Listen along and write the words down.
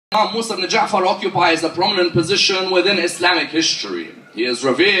Imam Musa ibn Jaffar occupies a prominent position within Islamic history. He is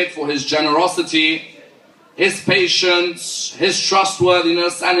revered for his generosity, his patience, his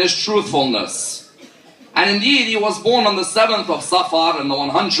trustworthiness, and his truthfulness. And indeed, he was born on the 7th of Safar in the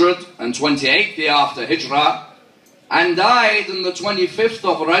 128th year after Hijrah, and died in the 25th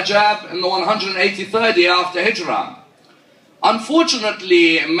of Rajab in the 183rd year after Hijrah.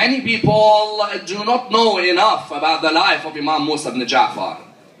 Unfortunately, many people do not know enough about the life of Imam Musa ibn Jaffar.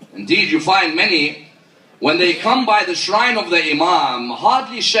 Indeed, you find many, when they come by the shrine of the Imam,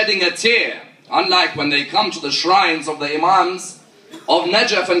 hardly shedding a tear, unlike when they come to the shrines of the Imams of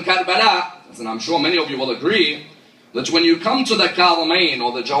Najaf and Karbala. And I'm sure many of you will agree that when you come to the Karimain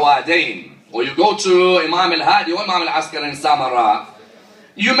or the Jawadain, or you go to Imam al-Hadi or Imam al-Askar in Samarra,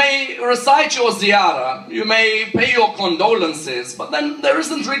 you may recite your ziyarah, you may pay your condolences, but then there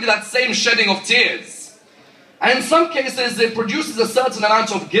isn't really that same shedding of tears. And in some cases, it produces a certain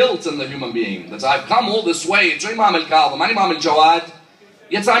amount of guilt in the human being, that I've come all this way to Imam al-Khadim and Imam al-Jawad,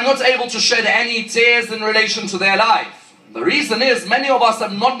 yet I'm not able to shed any tears in relation to their life. The reason is, many of us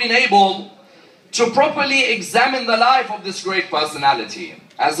have not been able to properly examine the life of this great personality.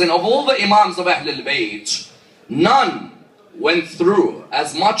 As in, of all the Imams of Ahlul Bayt, none went through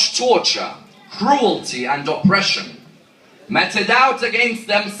as much torture, cruelty and oppression, meted out against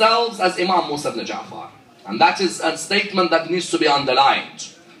themselves as Imam Musa ibn Jaffar. And that is a statement that needs to be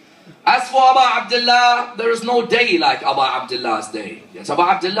underlined. As for Abu Abdullah, there is no day like Abu Abdullah's day. Yet Abu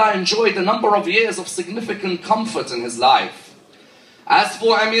Abdullah enjoyed a number of years of significant comfort in his life. As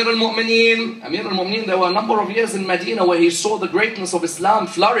for Amir al-Mu'mineen, there were a number of years in Medina where he saw the greatness of Islam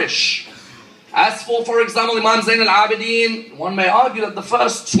flourish. As for example, Imam Zayn al-Abidin, one may argue that the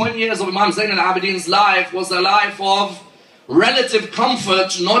first 20 years of Imam Zayn al-Abidin's life was a life of relative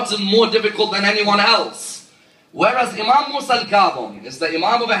comfort, not more difficult than anyone else. Whereas Imam Musa al-Khadim is the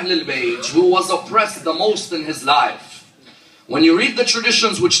Imam of Ahlul Bayt who was oppressed the most in his life. When you read the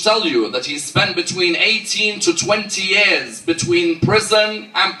traditions which tell you that he spent between 18 to 20 years between prison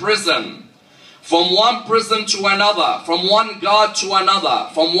and prison, from one prison to another, from one guard to another,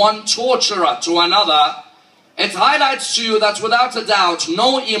 from one torturer to another, it highlights to you that without a doubt,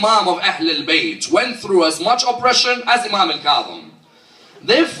 no Imam of Ahlul Bayt went through as much oppression as Imam al-Khadim.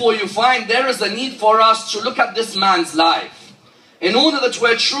 Therefore, you find there is a need for us to look at this man's life in order that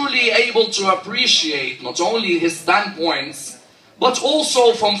we're truly able to appreciate not only his standpoints, but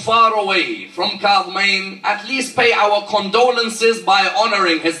also from far away, from Karimain, at least pay our condolences by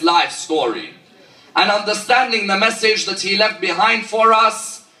honoring his life story and understanding the message that he left behind for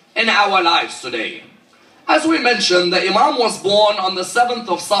us in our lives today. As we mentioned, the Imam was born on the 7th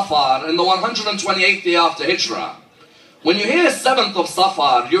of Safar in the 128th year after Hijrah. When you hear 7th of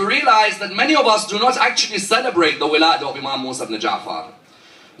Safar, you realize that many of us do not actually celebrate the Wiladah of Imam Musa ibn Jaffar.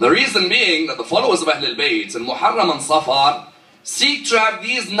 The reason being that the followers of Ahlul Bayt in Muharram and Safar seek to have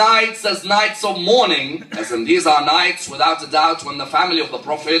these nights as nights of mourning, as in these are nights without a doubt when the family of the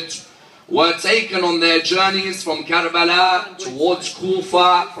Prophet were taken on their journeys from Karbala towards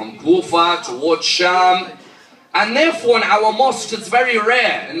Kufa, from Kufa towards Sham. And therefore in our mosques it's very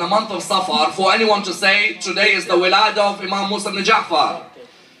rare in the month of Safar for anyone to say today is the Wiladah of Imam Musa ibn Jaffar.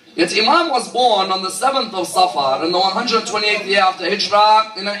 Yet Imam was born on the 7th of Safar in the 128th year after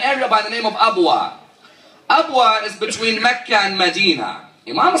Hijrah in an area by the name of Abwa. Abwa is between Mecca and Medina.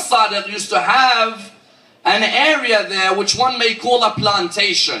 Imam al-Sadiq used to have an area there which one may call a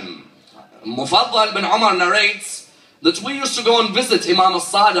plantation. Mufaddal bin Umar narrates that we used to go and visit Imam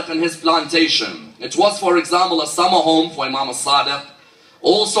al-Sadiq in his plantation. It was, for example, a summer home for Imam al-Sadiq.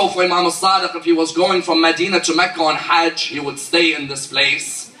 Also for Imam al-Sadiq, if he was going from Medina to Mecca on Hajj, he would stay in this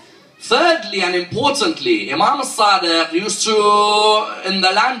place. Thirdly and importantly, Imam al-Sadiq used to, in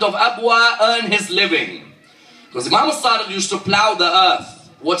the land of Abwa, earn his living. Because Imam al-Sadiq used to plow the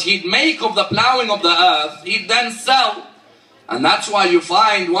earth. What he'd make of the plowing of the earth, he'd then sell. And that's why you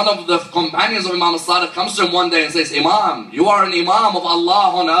find one of the companions of Imam al-Sadiq comes to him one day and says, Imam, you are an Imam of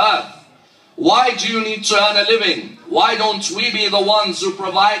Allah on earth. Why do you need to earn a living? Why don't we be the ones who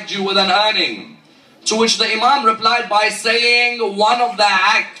provide you with an earning? To which the Imam replied by saying, one of the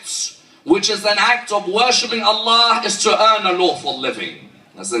acts, which is an act of worshipping Allah, is to earn a lawful living.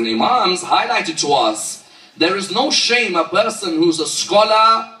 As the Imams highlighted to us, there is no shame a person who's a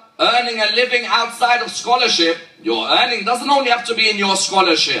scholar earning a living outside of scholarship. Your earning doesn't only have to be in your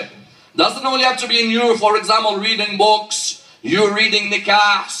scholarship. Doesn't only have to be in you, for example, reading books, you reading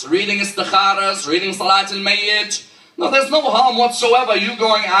nikahs, reading istikharas, reading salat al-mayyit. No, there's no harm whatsoever you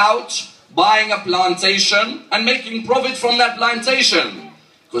going out, buying a plantation and making profit from that plantation.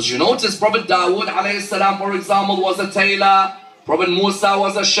 Because you notice Prophet Dawood alayhi salam, for example, was a tailor. Prophet Musa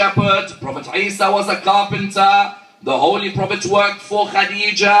was a shepherd. Prophet Isa was a carpenter. The Holy Prophet worked for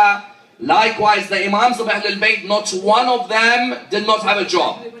Khadija. Likewise, the Imams of Ahlul Bayt, not one of them did not have a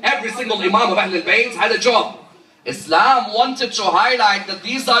job. Every single Imam of Ahlul Bayt had a job. Islam wanted to highlight that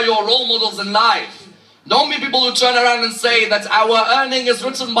these are your role models in life. Don't be people who turn around and say that our earning is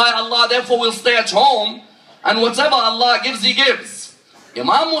written by Allah, therefore we'll stay at home, and whatever Allah gives, He gives.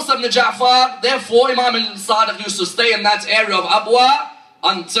 Imam Musa ibn Jaffar, therefore Imam al-Sadiq used to stay in that area of Abwa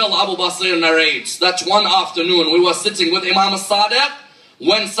until Abu Basir narrates that one afternoon we were sitting with Imam al-Sadiq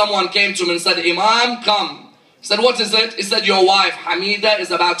when someone came to him and said, Imam, come. He said, what is it? He said, your wife Hamida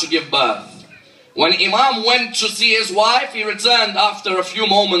is about to give birth. When Imam went to see his wife, he returned after a few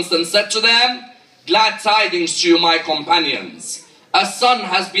moments and said to them, glad tidings to you, my companions. A son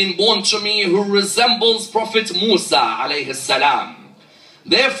has been born to me who resembles Prophet Musa alayhi salam.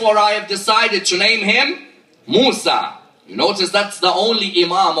 Therefore, I have decided to name him Musa. You notice that's the only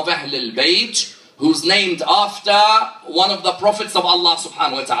Imam of Ahlul Bayt who's named after one of the prophets of Allah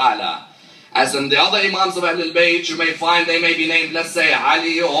subhanahu wa ta'ala. As in the other Imams of Ahlul Bayt, you may find they may be named, let's say,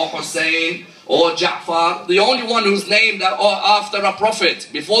 Ali or Hussein or Ja'far. The only one who's named after a prophet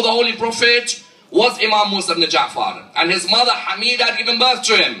before the Holy Prophet was Imam Musa ibn Jaffar. And his mother Hamida had given birth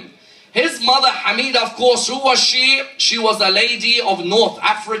to him. His mother Hamida, of course, who was she? She was a lady of North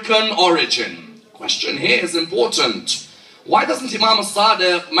African origin. Question here is important. Why doesn't Imam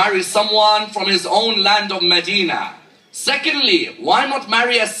al-Sadiq marry someone from his own land of Medina? Secondly, why not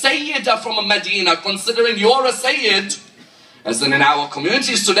marry a Sayyidah from Medina, considering you're a Sayyid? As in our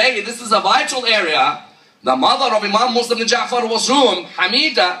communities today, this is a vital area. The mother of Imam Musa ibn Jaffar was whom?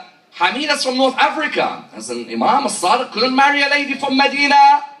 Hamida. Hamida's from North Africa. As in Imam al-Sadiq couldn't marry a lady from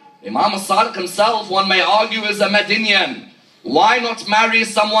Medina. Imam al-Sadiq himself, one may argue, is a Medinian. Why not marry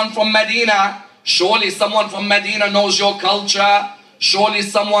someone from Medina? Surely someone from Medina knows your culture. Surely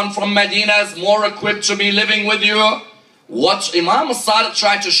someone from Medina is more equipped to be living with you. What Imam al-Sadiq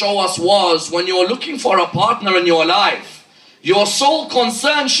tried to show us was, when you're looking for a partner in your life, your sole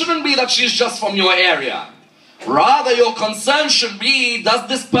concern shouldn't be that she's just from your area. Rather, your concern should be, does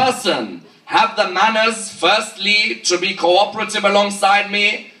this person have the manners, firstly, to be cooperative alongside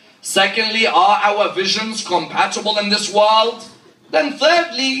me? Secondly, are our visions compatible in this world? Then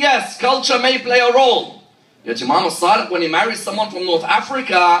thirdly, yes, culture may play a role. Yet Imam al-Sadiq, when he marries someone from North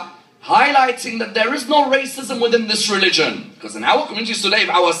Africa, highlighting that there is no racism within this religion. Because in our communities today, if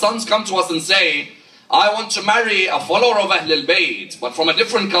our sons come to us and say, I want to marry a follower of Ahlul Bayt, but from a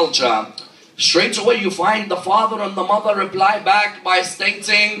different culture, straight away you find the father and the mother reply back by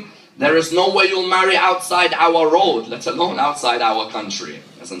stating, there is no way you'll marry outside our road, let alone outside our country.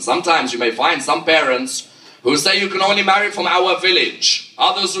 And sometimes you may find some parents who say you can only marry from our village.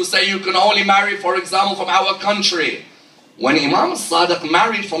 Others who say you can only marry, for example, from our country. When Imam al-Sadiq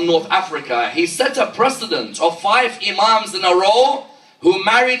married from North Africa, he set a precedent of 5 Imams in a row who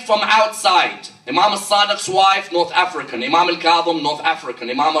married from outside. Imam al-Sadiq's wife, North African. Imam al-Khadim, North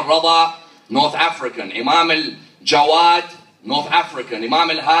African. Imam al-Rada, North African. Imam al-Jawad, North African. Imam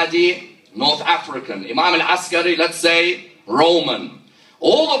al-Hadi, North African. Imam al-Askari, let's say, Roman.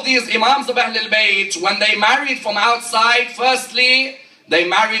 All of these Imams of Ahlul Bayt, when they married from outside, firstly, they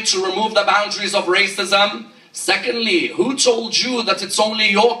married to remove the boundaries of racism. Secondly, who told you that it's only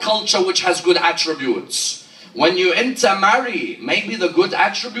your culture which has good attributes? When you intermarry, maybe the good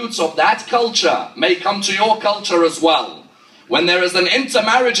attributes of that culture may come to your culture as well. When there is an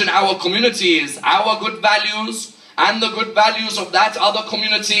intermarriage in our communities, our good values and the good values of that other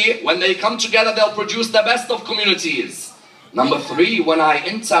community, when they come together, they'll produce the best of communities. Number 3, when I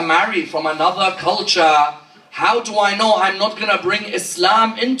intermarry from another culture, how do I know I'm not going to bring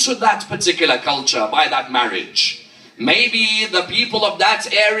Islam into that particular culture by that marriage? Maybe the people of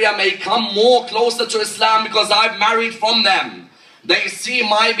that area may come more closer to Islam because I've married from them. They see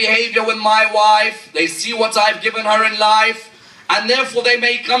my behavior with my wife, they see what I've given her in life, and therefore they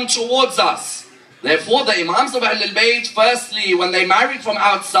may come towards us. Therefore the Imams of Ahlul Bayt, firstly, when they married from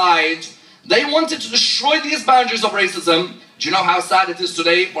outside, they wanted to destroy these boundaries of racism. Do you know how sad it is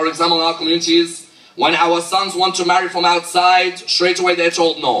today, for example, in our communities? When our sons want to marry from outside, straight away they're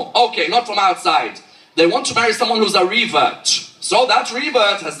told no. Okay, not from outside. They want to marry someone who's a revert. So that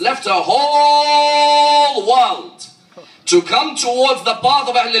revert has left a whole world to come towards the path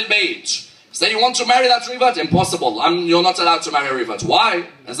of Ahlul Bayt. Say you want to marry that revert? Impossible. You're not allowed to marry a revert. Why?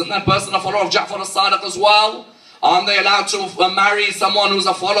 Isn't that person a follower of Ja'far al-Sadiq as well? Aren't they allowed to marry someone who's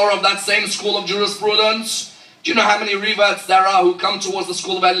a follower of that same school of jurisprudence? Do you know how many reverts there are who come towards the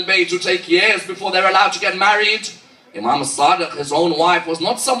school of Ahlul Bayt who take years before they're allowed to get married? Imam al-Sadiq, his own wife, was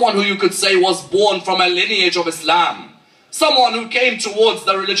not someone who you could say was born from a lineage of Islam. Someone who came towards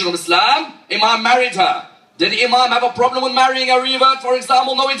the religion of Islam, Imam married her. Did Imam have a problem with marrying a revert, for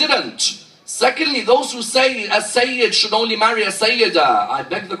example? No, he didn't. Secondly, those who say a Sayyid should only marry a Sayyidah, I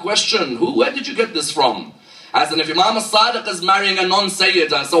beg the question, where did you get this from? As in, if Imam al-Sadiq is marrying a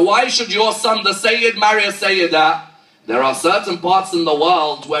non-Sayyidah, so why should your son, the Sayyid, marry a Sayyidah? There are certain parts in the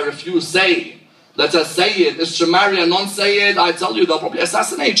world where if you say that a Sayyid is to marry a non-Sayyid, I tell you, they'll probably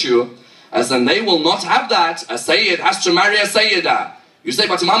assassinate you. As in, they will not have that. A Sayyid has to marry a Sayyidah. You say,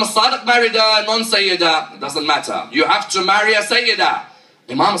 but Imam al-Sadiq married a non-Sayyidah. It doesn't matter. You have to marry a Sayyidah.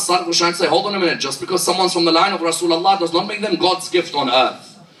 Imam al-Sadiq was trying to say, hold on a minute, just because someone's from the line of Rasulullah does not make them God's gift on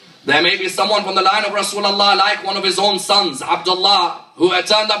earth. There may be someone from the line of Rasulullah, like one of his own sons, Abdullah, who had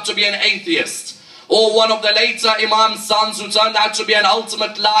turned up to be an atheist. Or one of the later Imam's sons who turned out to be an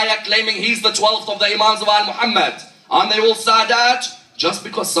ultimate liar, claiming he's the 12th of the Imams of Al-Muhammad. Aren't they all Sadat? Just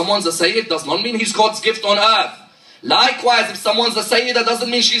because someone's a Sayyid does not mean he's God's gift on earth. Likewise, if someone's a Sayyidah, doesn't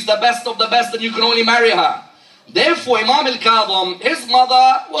mean she's the best of the best and you can only marry her. Therefore, Imam al-Khadim, his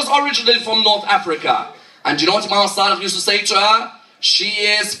mother was originally from North Africa. And you know what Imam al-Sadiq used to say to her? She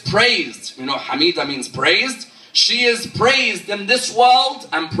is praised. You know, Hamida means praised. She is praised in this world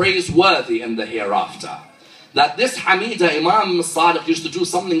and praiseworthy in the hereafter. That this Hamida, Imam al-Sadiq used to do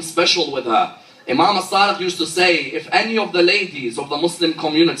something special with her. Imam al-Sadiq used to say, if any of the ladies of the Muslim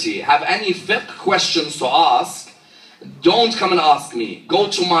community have any fiqh questions to ask, don't come and ask me. Go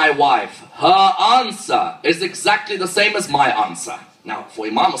to my wife. Her answer is exactly the same as my answer. Now, for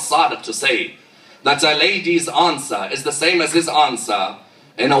Imam al-Sadiq to say that a lady's answer is the same as his answer,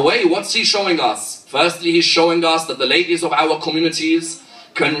 in a way, what's he showing us? Firstly, he's showing us that the ladies of our communities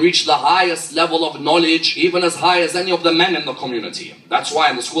can reach the highest level of knowledge, even as high as any of the men in the community. That's why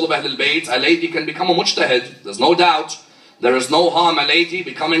in the school of Ahlul Bayt, a lady can become a mujtahid. There's no doubt. There is no harm a lady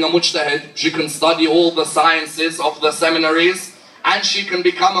becoming a mujtahid. She can study all the sciences of the seminaries, and she can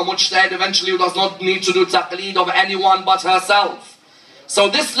become a mujtahid eventually who does not need to do taqleed of anyone but herself. So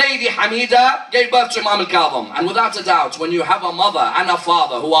this lady, Hamida, gave birth to Imam al-Khadim. And without a doubt, when you have a mother and a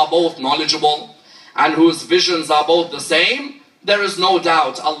father who are both knowledgeable and whose visions are both the same, there is no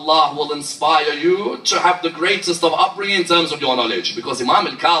doubt Allah will inspire you to have the greatest of upbringing in terms of your knowledge. Because Imam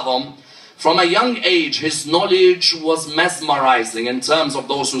al-Khadim, from a young age, his knowledge was mesmerizing in terms of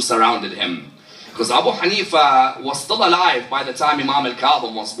those who surrounded him. Because Abu Hanifa was still alive by the time Imam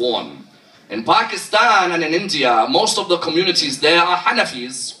al-Khadim was born. In Pakistan and in India, most of the communities there are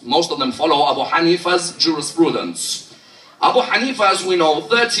Hanafis. Most of them follow Abu Hanifa's jurisprudence. Abu Hanifa, as we know,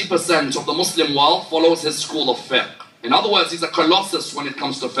 30% of the Muslim world follows his school of fiqh. In other words, he's a colossus when it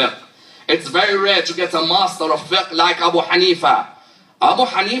comes to fiqh. It's very rare to get a master of fiqh like Abu Hanifa. Abu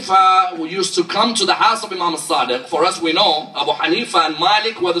Hanifa used to come to the house of Imam al-Sadiq. For us, we know Abu Hanifa and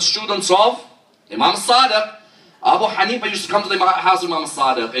Malik were the students of Imam al-Sadiq. Abu Hanifa used to come to the house of Imam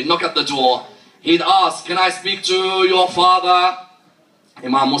al-Sadiq. He'd knock at the door. He'd ask, can I speak to your father?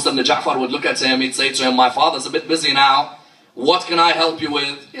 Imam Musa ibn Jaffar would look at him. He'd say to him, my father's a bit busy now. What can I help you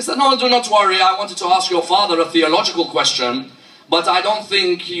with? He said, no, do not worry. I wanted to ask your father a theological question, but I don't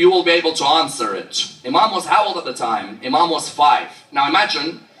think you will be able to answer it. Imam was how old at the time? Imam was 5. Now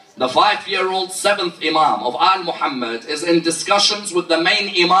imagine, the 5-year-old 7th Imam of Al-Muhammad is in discussions with the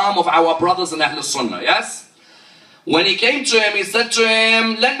main Imam of our brothers in Ahlul Sunnah, yes? When he came to him, he said to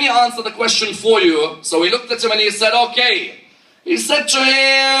him, let me answer the question for you. So he looked at him and he said, okay. He said to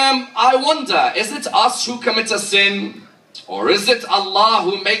him, I wonder, is it us who commit a sin? Or is it Allah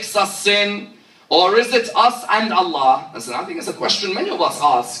who makes us sin? Or is it us and Allah? I said, I think it's a question many of us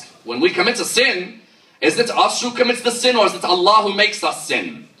ask. When we commit a sin, is it us who commits the sin or is it Allah who makes us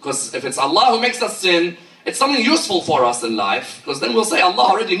sin? Because if it's Allah who makes us sin, it's something useful for us in life, because then we'll say, Allah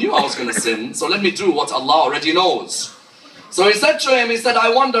already knew I was going to sin, so let me do what Allah already knows. So he said to him, he said,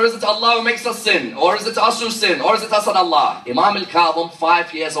 I wonder, is it Allah who makes us sin? Or is it us who sin? Or is it us and Allah? Imam al-Khadim,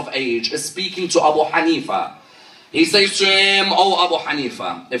 5 years of age, is speaking to Abu Hanifa. He says to him, oh Abu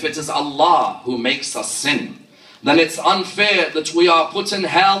Hanifa, if it is Allah who makes us sin, then it's unfair that we are put in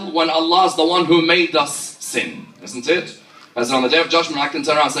hell when Allah is the one who made us sin, isn't it? As on the Day of Judgment, I can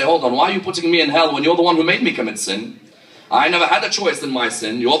turn around and say, hold on, why are you putting me in hell when you're the one who made me commit sin? I never had a choice in my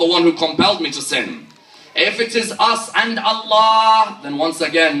sin. You're the one who compelled me to sin. If it is us and Allah, then once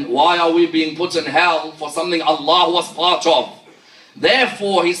again, why are we being put in hell for something Allah was part of?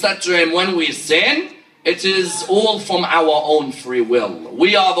 Therefore, he said to him, when we sin, it is all from our own free will.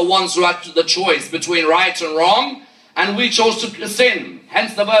 We are the ones who had the choice between right and wrong, and we chose to sin.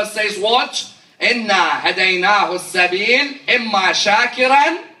 Hence the verse says what? إِنَّا هَدَيْنَاهُ السَّبِيلِ إِمَّا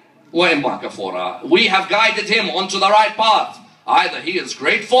شَاكِرًا وَإِمَّا كَفُورًا. We have guided him onto the right path. Either he is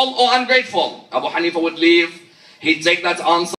grateful or ungrateful. Abu Hanifa would leave. he'd take that answer